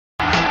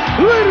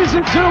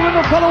Ladies and gentlemen,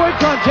 the following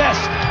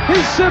contest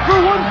is set for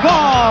one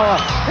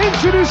fall.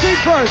 Introducing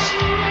first,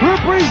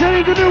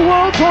 representing the New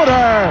World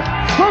Order,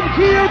 from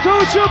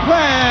Kyoto,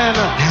 Japan,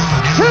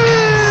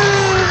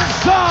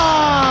 Tenzan!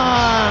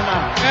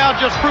 Now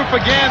just proof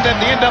again that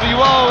the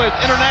NWO is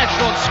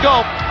international in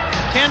scope.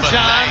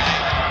 Tenzan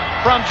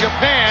from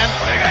Japan.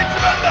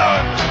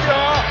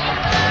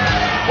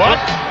 What?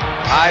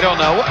 I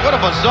don't know. What a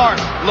bizarre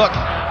look.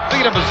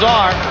 Speaking of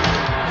bizarre,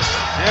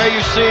 there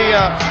you see,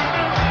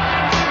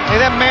 hey,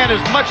 that man is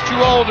much too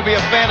old to be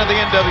a fan of the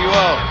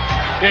NWO.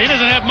 Yeah, he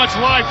doesn't have much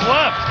life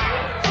left.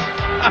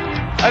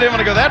 I didn't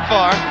want to go that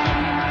far,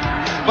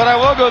 but I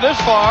will go this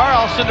far.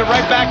 I'll send it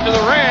right back to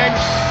the ring,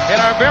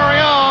 and our very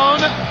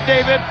own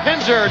David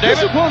Pinzer. His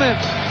opponent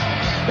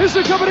is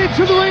accompanied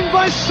to the ring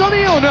by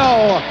Sonny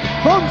Onoo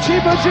from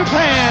Chiba,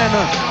 Japan,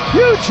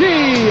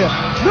 Yuji,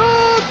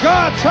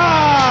 Nagata.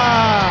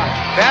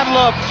 Battle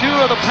of two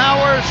of the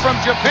powers from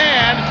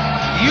Japan.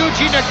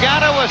 Yuji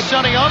Nagata with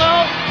Sonny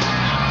Onoo,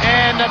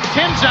 and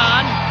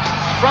Tenzan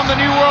from the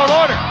New World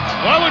Order.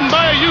 Well, I wouldn't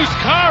buy a used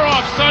car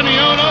off Sonny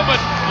Onoo, but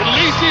at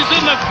least he's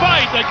in the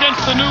fight against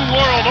the New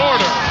World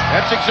Order.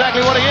 That's exactly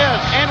what he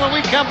is. And when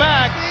we come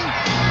back,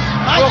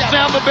 we'll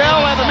sound the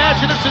bell and the match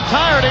in its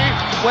entirety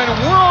when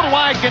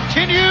Worldwide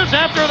continues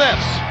after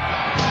this.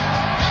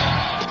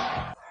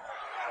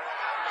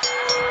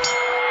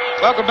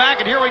 Welcome back,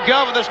 and here we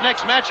go with this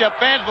next matchup.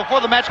 Fans, before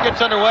the match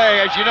gets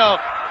underway, as you know,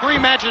 3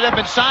 matches have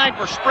been signed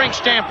for Spring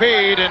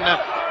Stampede, and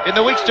in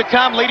the weeks to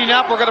come leading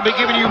up, we're going to be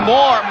giving you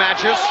more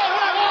matches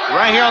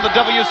right here on the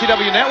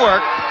WCW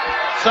Network.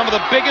 Some of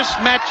the biggest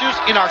matches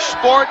in our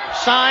sport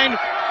signed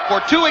for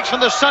 2 weeks from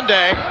this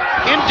Sunday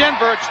in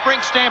Denver at Spring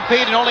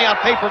Stampede and only on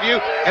pay-per-view.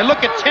 And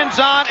look at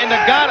Tenzan and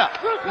Nagata.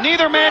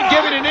 Neither man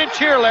giving an inch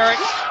here, Larry.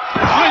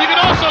 Well, you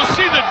can also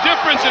see the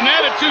difference in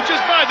attitude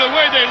just by the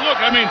way they look.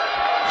 I mean,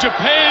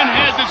 Japan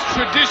has its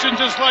tradition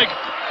just like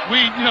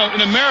we,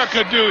 in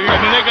America do here. I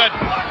mean, they got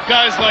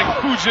guys like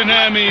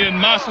Fujinami and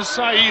Masa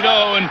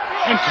Saito and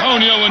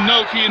Antonio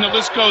Inoki, and the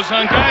list goes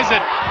on. Guys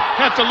that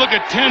have to look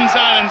at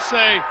Tenzan and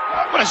say,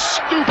 what a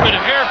stupid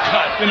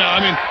haircut,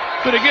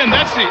 But again,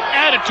 that's the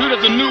attitude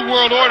of the New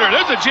World Order.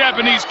 There's a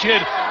Japanese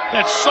kid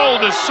that sold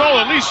his soul.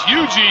 At least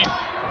Yuji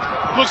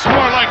looks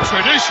more like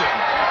tradition.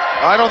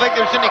 I don't think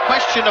there's any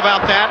question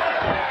about that.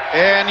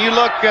 And you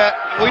look,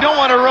 we don't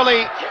want to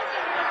really...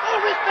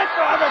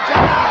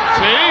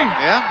 See?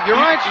 Yeah, you're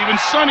right. Even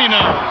Sonny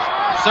knows.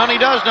 Sonny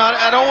does not.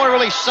 I don't want to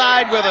really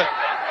side with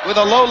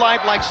a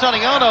lowlife like Sonny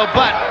Onoo,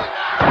 but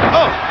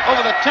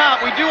over the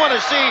top, we do want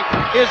to see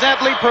his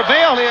athlete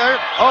prevail here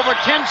over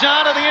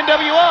Tenzan of the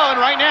NWO, and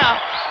right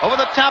now, over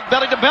the top,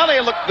 belly to belly,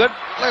 it looked good.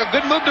 Like a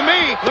good move to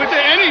me.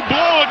 Any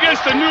blow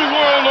against the New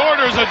World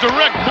Order is a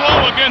direct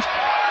blow against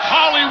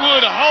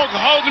Hollywood, Hulk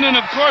Hogan, and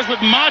of course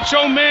with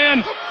Macho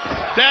Man,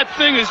 that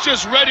thing is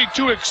just ready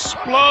to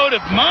explode.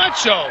 If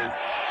Macho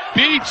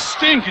beats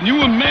Sting, can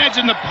you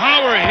imagine the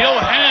power he'll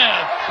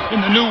have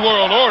in the New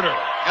World Order?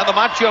 Now the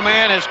Macho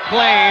Man has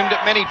claimed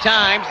many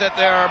times that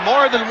there are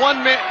more than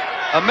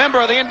a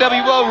member of the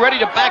NWO ready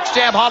to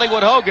backstab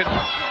Hollywood Hogan.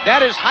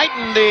 That has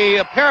heightened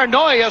the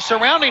paranoia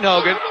surrounding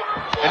Hogan,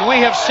 and we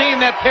have seen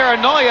that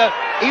paranoia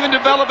even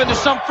develop into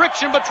some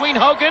friction between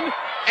Hogan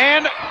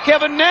and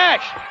Kevin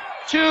Nash.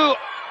 2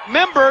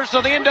 members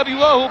of the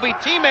NWO who will be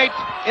teammates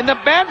in the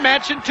bad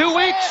match in 2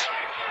 weeks.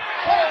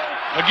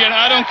 Again,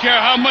 I don't care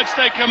how much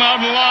they come out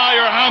and lie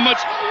or how much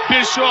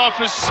Bischoff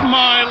is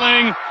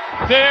smiling.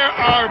 There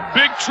are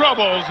big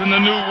troubles in the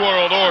New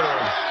World Order.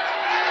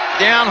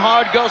 Down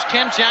hard goes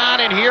Tenzan,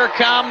 and here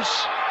comes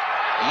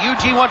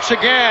Yuji once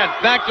again.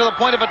 Back to the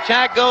point of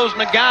attack goes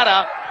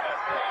Nagata.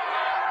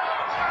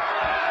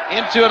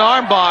 Into an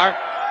armbar.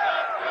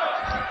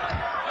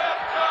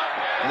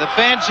 And the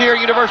fans here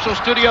at Universal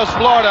Studios,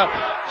 Florida,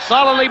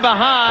 solidly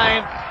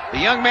behind the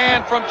young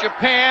man from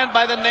Japan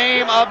by the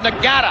name of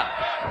Nagata.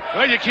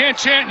 Well, you can't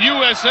chant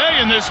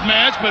USA in this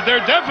match, but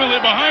they're definitely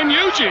behind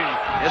Yuji.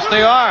 Yes,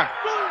 they are.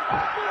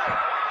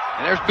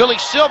 And there's Billy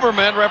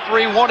Silverman,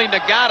 referee, wanting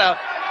Nagata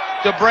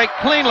to break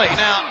cleanly.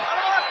 Now,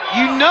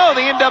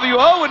 the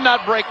NWO would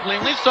not break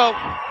cleanly, so,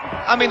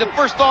 the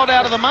first thought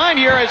out of the mind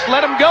here is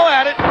let him go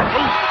at it.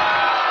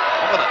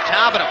 Over the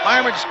top, and a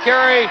fireman's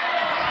carry.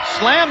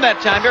 Slam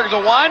that time. Here goes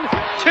a 1,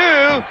 2,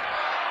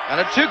 and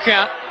a 2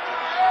 count.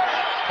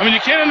 You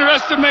can't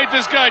underestimate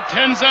this guy.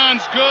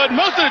 Tenzan's good.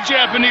 Most of the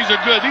Japanese are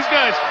good. These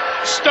guys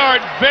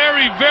start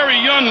very, very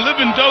young,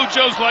 live in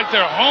dojos like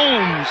their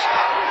homes,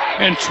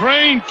 and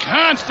train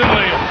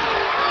constantly.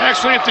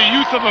 Actually, if the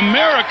youth of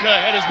America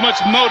had as much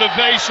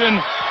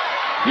motivation,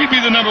 we'd be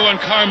the #1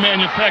 car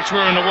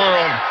manufacturer in the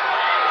world.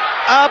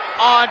 Up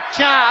on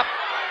top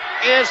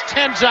is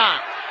Tenzan.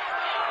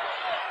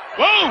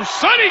 Whoa,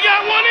 Sonny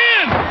got one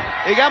in.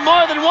 He got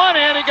more than one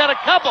in. He got a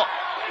couple.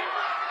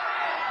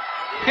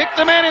 Kicked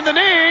the man in the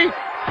knee,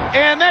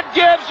 and that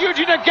gives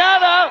Yuji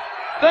Nagata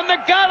the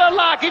Nagata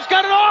lock. He's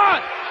got it on.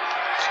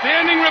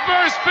 Standing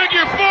reverse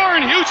figure 4,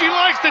 and Yuji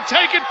likes to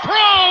take it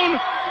prone.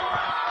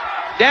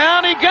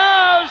 Down he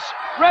goes.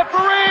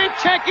 Referee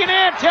checking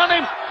in,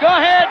 telling him, go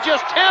ahead,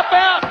 just tap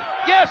out.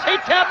 Yes,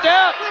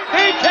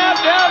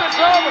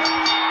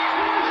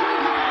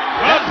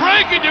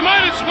 take it, you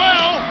might as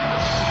well.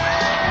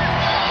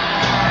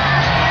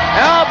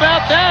 How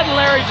about that,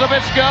 Larry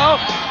Zbyszko?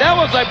 That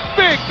was a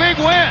big, big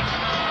win.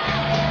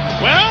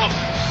 Well,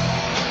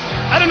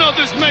 I don't know if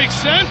this makes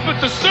sense, but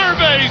the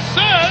survey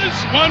says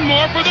one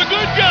more for the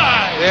good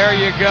guy. There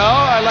you go.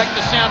 I like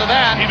the sound of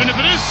that. Even if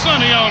it is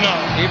Sonny Onoo.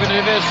 Even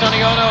if it is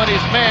Sonny Onoo and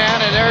his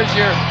man, and there's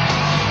your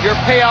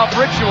payoff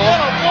ritual.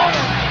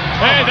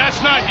 Hey,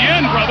 that's not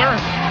yen, brother.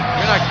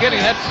 You're not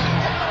kidding. That's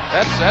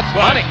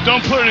money.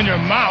 Don't put it in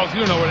your mouth.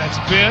 You don't know where that's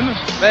been.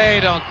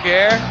 They don't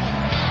care.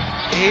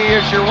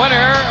 Here's your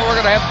winner. We're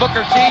going to have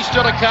Booker T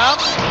still to come.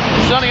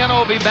 Sonny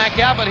Onoo will be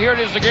back out, but here it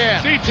is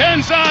again. See,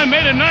 Tenzan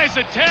made a nice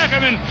attack. I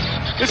mean,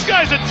 this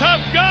guy's a tough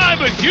guy,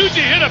 but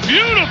Yuji hit a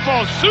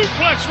beautiful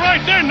suplex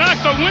right there,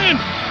 knocked the wind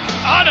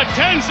out of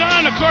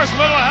Tenzan. Of course, a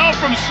little help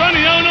from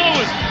Sonny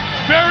Onoo was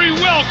very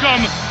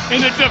welcome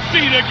in the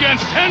defeat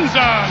against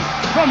Tenzan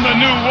from the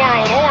New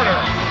World Order.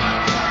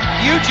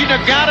 Yuji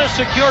Nagata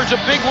secures a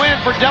big win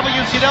for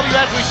WCW,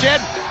 as we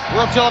said.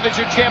 World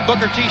Television Champ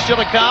Booker T still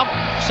to come.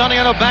 Sonny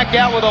Onoo back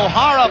out with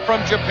O'Hara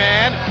from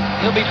Japan.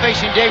 He'll be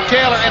facing Dave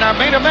Taylor in our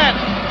main event.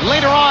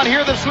 Later on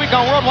here this week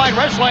on Worldwide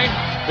Wrestling,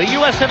 the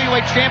U.S.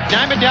 Heavyweight Champ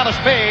Diamond Dallas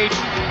Page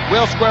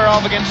will square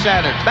off against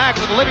Saturn. Back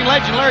with the living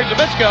legend Larry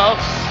Zbyszko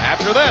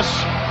after this.